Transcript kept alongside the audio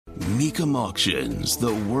Mecum Auctions,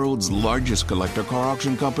 the world's largest collector car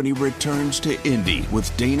auction company, returns to Indy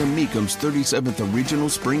with Dana Mecum's 37th Original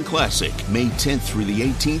Spring Classic, May 10th through the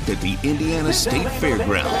 18th at the Indiana State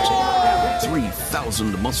Fairgrounds.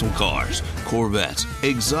 3,000 muscle cars, Corvettes,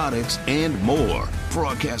 exotics, and more.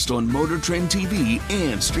 Broadcast on Motor Trend TV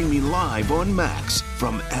and streaming live on Max.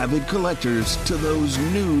 From avid collectors to those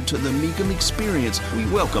new to the Mecum experience, we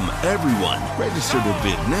welcome everyone. Register to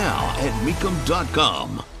bid now at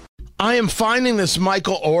Mecum.com. I am finding this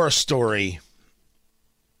Michael Oher story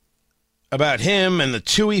about him and the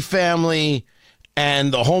Toohey family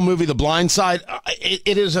and the whole movie The Blind Side.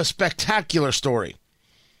 It is a spectacular story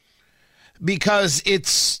because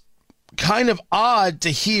it's kind of odd to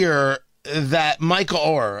hear that Michael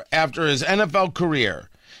Oher, after his NFL career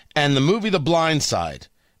and the movie The Blind Side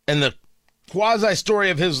and the quasi-story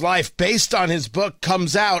of his life based on his book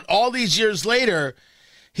comes out all these years later,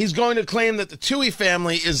 he's going to claim that the Toohey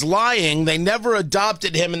family is lying. They never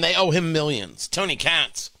adopted him and they owe him millions. Tony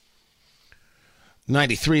Katz,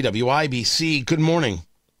 93 WIBC. Good morning.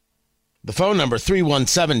 The phone number,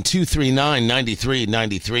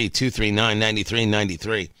 317-239-9393,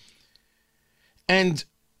 239-9393. And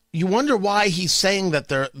you wonder why he's saying that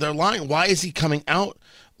they're lying. Why is he coming out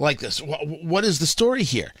like this? What is the story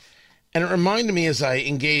here? And it reminded me as I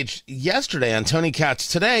engaged yesterday on Tony Katz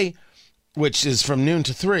Today, which is from noon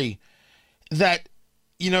to 3, that,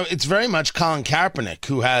 it's very much Colin Kaepernick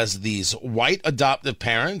who has these white adoptive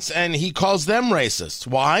parents, and he calls them racists.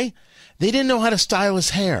 Why? They didn't know how to style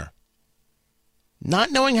his hair.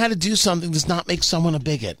 Not knowing how to do something does not make someone a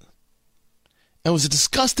bigot. It was a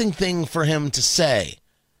disgusting thing for him to say.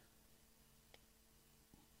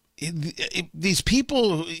 These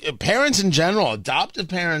people, parents in general, adoptive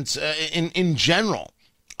parents in general,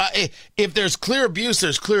 if there's clear abuse,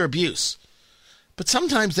 there's clear abuse. But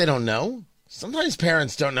sometimes they don't know. Sometimes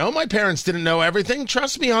parents don't know. My parents didn't know everything.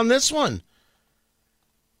 Trust me on this one.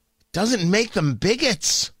 Doesn't make them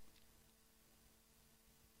bigots.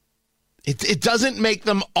 It doesn't make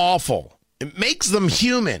them awful. It makes them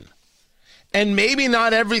human. And maybe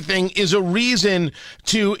not everything is a reason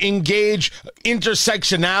to engage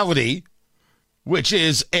intersectionality, which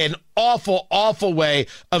is an awful, awful way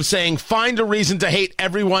of saying find a reason to hate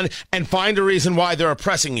everyone and find a reason why they're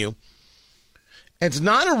oppressing you. It's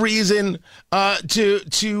not a reason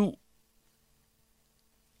to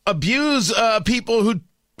abuse people who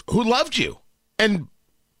loved you and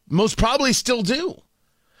most probably still do.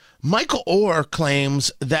 Michael Oher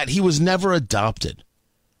claims that he was never adopted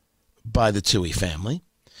by the Toohey family,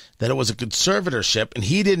 that it was a conservatorship, and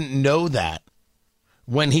he didn't know that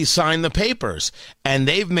when he signed the papers. And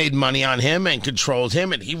they've made money on him and controlled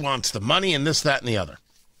him, and he wants the money and this, that, and the other.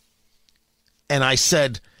 And I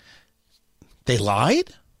said, they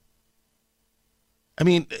lied? I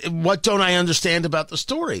mean, what don't I understand about the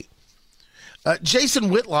story?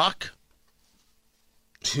 Jason Whitlock,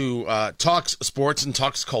 who talks sports and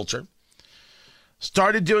talks culture,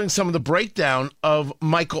 started doing some of the breakdown of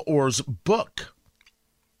Michael Oher's book.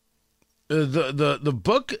 The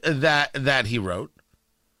book that he wrote,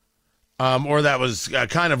 or that was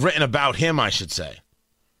kind of written about him, I should say.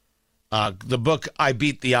 The book, I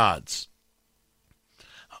Beat the Odds.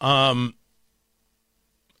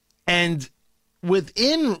 And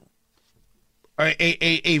within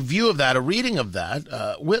a view of that, a reading of that,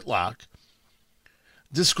 Whitlock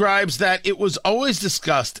describes that it was always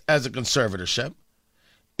discussed as a conservatorship.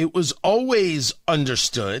 It was always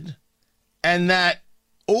understood, and that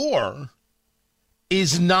Oher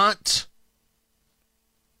is not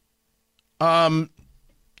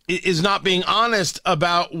being honest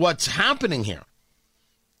about what's happening here.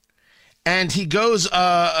 And he goes,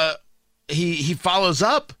 he follows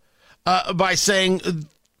up by saying,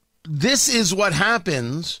 this is what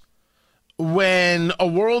happens when a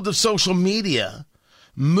world of social media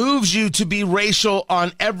moves you to be racial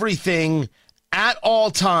on everything at all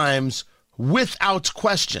times without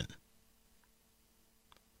question.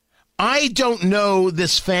 I don't know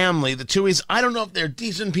this family, the Tooheys. I don't know if they're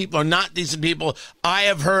decent people or not decent people. I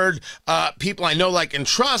have heard people I know, like in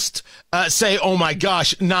Trust, say, oh my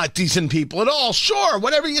gosh, not decent people at all. Sure,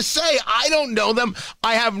 whatever you say. I don't know them.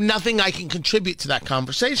 I have nothing I can contribute to that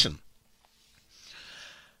conversation.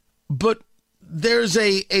 But there's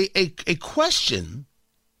a question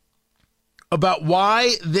about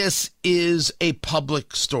why this is a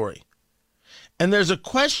public story. And there's a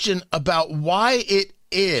question about why it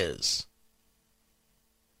is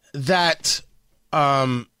that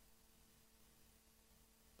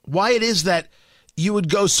you would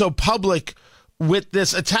go so public with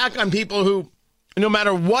this attack on people who, no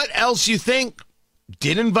matter what else you think,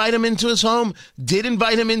 did invite him into his home, did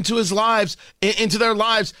invite him into his lives, into their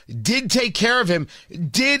lives, did take care of him,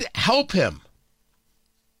 did help him.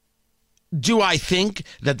 Do I think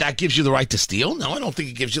that gives you the right to steal? No, I don't think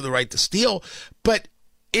it gives you the right to steal, but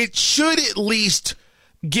it should at least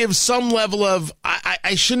give some level of,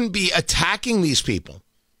 I shouldn't be attacking these people,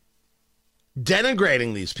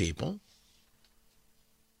 denigrating these people.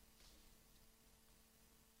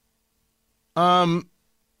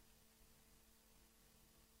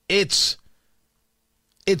 It's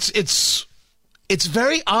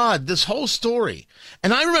very odd, this whole story.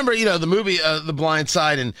 And I remember, the movie The Blind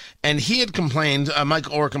Side, and he had complained,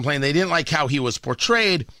 Michael Oher complained, they didn't like how he was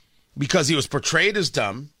portrayed because he was portrayed as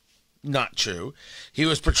dumb. Not true. He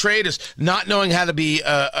was portrayed as not knowing how to be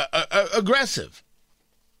aggressive.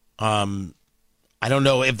 I don't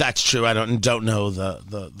know if that's true. I don't know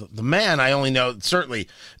the man. I only know certainly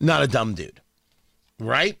not a dumb dude,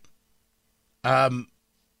 right?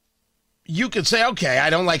 You could say, okay, I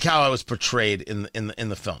don't like how I was portrayed in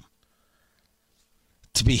the film.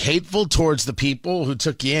 To be hateful towards the people who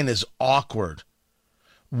took you in is awkward.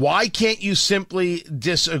 Why can't you simply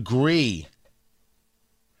disagree?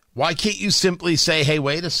 Why can't you simply say, hey,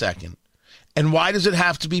 wait a second? And why does it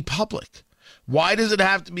have to be public? Why does it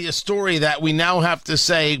have to be a story that we now have to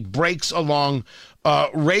say breaks along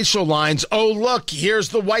racial lines? Oh, look, here's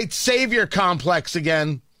the white savior complex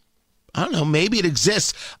again. I don't know, maybe it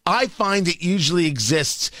exists. I find it usually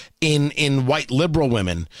exists in white liberal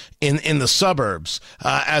women in the suburbs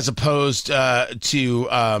as opposed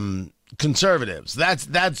to conservatives.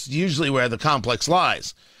 That's usually where the complex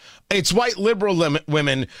lies. It's white liberal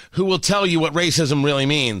women who will tell you what racism really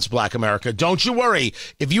means, Black America. Don't you worry.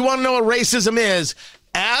 If you want to know what racism is,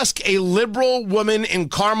 ask a liberal woman in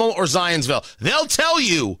Carmel or Zionsville. They'll tell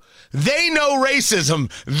you. They know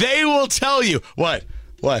racism. They will tell you. What?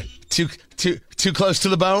 Too close to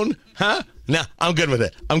the bone? Huh? No, I'm good with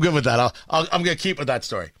it. I'm good with that. I'm going to keep with that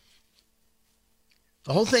story.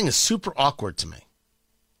 The whole thing is super awkward to me.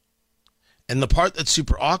 And the part that's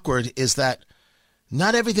super awkward is that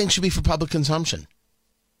not everything should be for public consumption.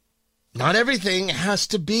 Not everything has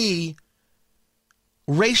to be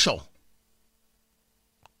racial.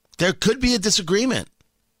 There could be a disagreement.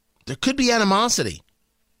 There could be animosity.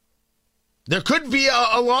 There could be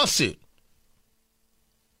a lawsuit.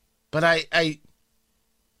 But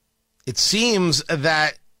it seems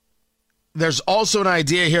that there's also an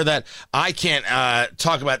idea here that I can't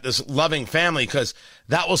talk about this loving family because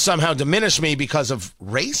that will somehow diminish me because of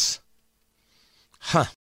race. Huh.